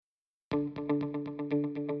Welcome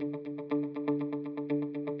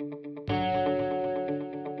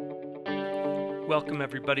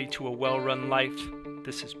everybody to A Well-Run Life.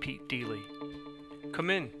 This is Pete Deely. Come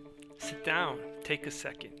in, sit down, take a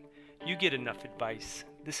second. You get enough advice.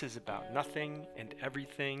 This is about nothing and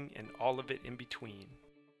everything and all of it in between.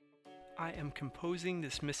 I am composing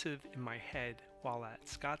this missive in my head while at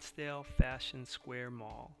Scottsdale Fashion Square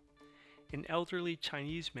Mall. An elderly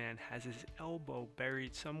Chinese man has his elbow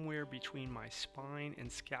buried somewhere between my spine and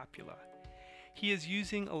scapula. He is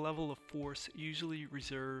using a level of force usually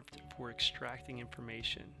reserved for extracting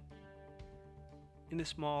information. In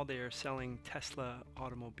this mall, they are selling Tesla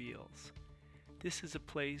automobiles. This is a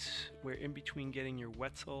place where in between getting your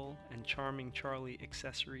Wetzel and Charming Charlie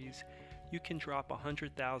accessories, you can drop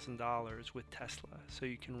 $100,000 with Tesla so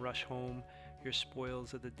you can rush home your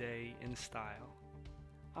spoils of the day in style.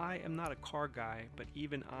 I am not a car guy, but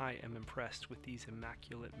even I am impressed with these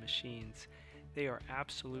immaculate machines. They are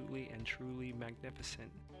absolutely and truly magnificent.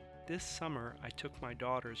 This summer, I took my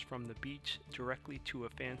daughters from the beach directly to a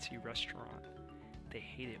fancy restaurant. They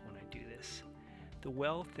hate it when I do this. The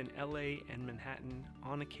wealth in LA and Manhattan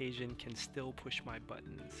on occasion can still push my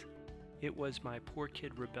buttons. It was my poor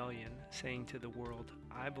kid rebellion saying to the world,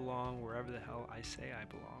 I belong wherever the hell I say I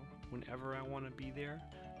belong, whenever I want to be there,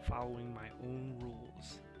 following my own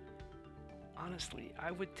rules. Honestly,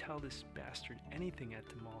 I would tell this bastard anything at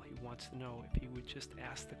the mall he wants to know if he would just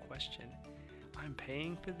ask the question, I'm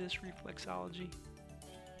paying for this reflexology?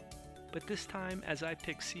 But this time, as I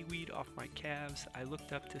picked seaweed off my calves, I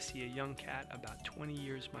looked up to see a young cat about 20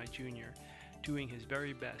 years my junior, doing his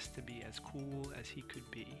very best to be as cool as he could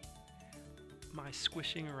be. My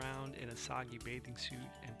squishing around in a soggy bathing suit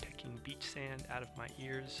and picking beach sand out of my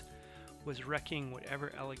ears was wrecking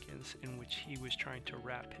whatever elegance in which he was trying to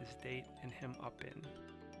wrap his date and him up in.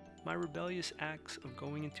 My rebellious acts of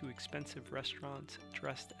going into expensive restaurants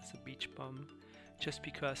dressed as a beach bum, just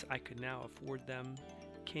because I could now afford them,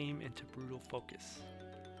 came into brutal focus.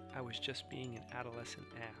 I was just being an adolescent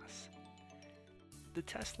ass. The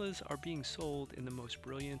Teslas are being sold in the most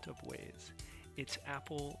brilliant of ways. It's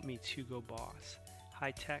Apple meets Hugo Boss,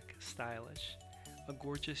 high-tech, stylish. A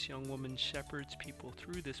gorgeous young woman shepherds people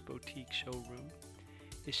through this boutique showroom.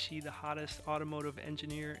 Is she the hottest automotive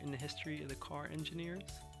engineer in the history of the car engineers?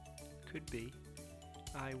 Could be.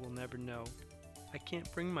 I will never know. I can't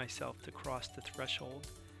bring myself to cross the threshold.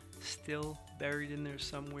 Still, buried in there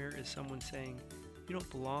somewhere is someone saying, you don't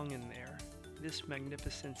belong in there. This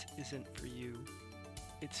magnificence isn't for you.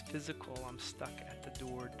 It's physical. I'm stuck at the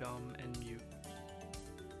door, dumb and mute.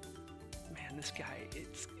 Man, this guy,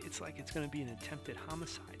 it's like it's going to be an attempted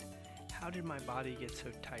homicide. How did my body get so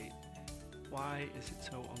tight? Why is it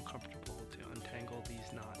so uncomfortable to untangle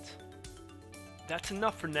these knots? That's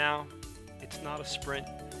enough for now. It's not a sprint.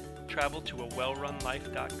 Travel to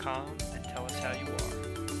awellrunlife.com and tell us how you are.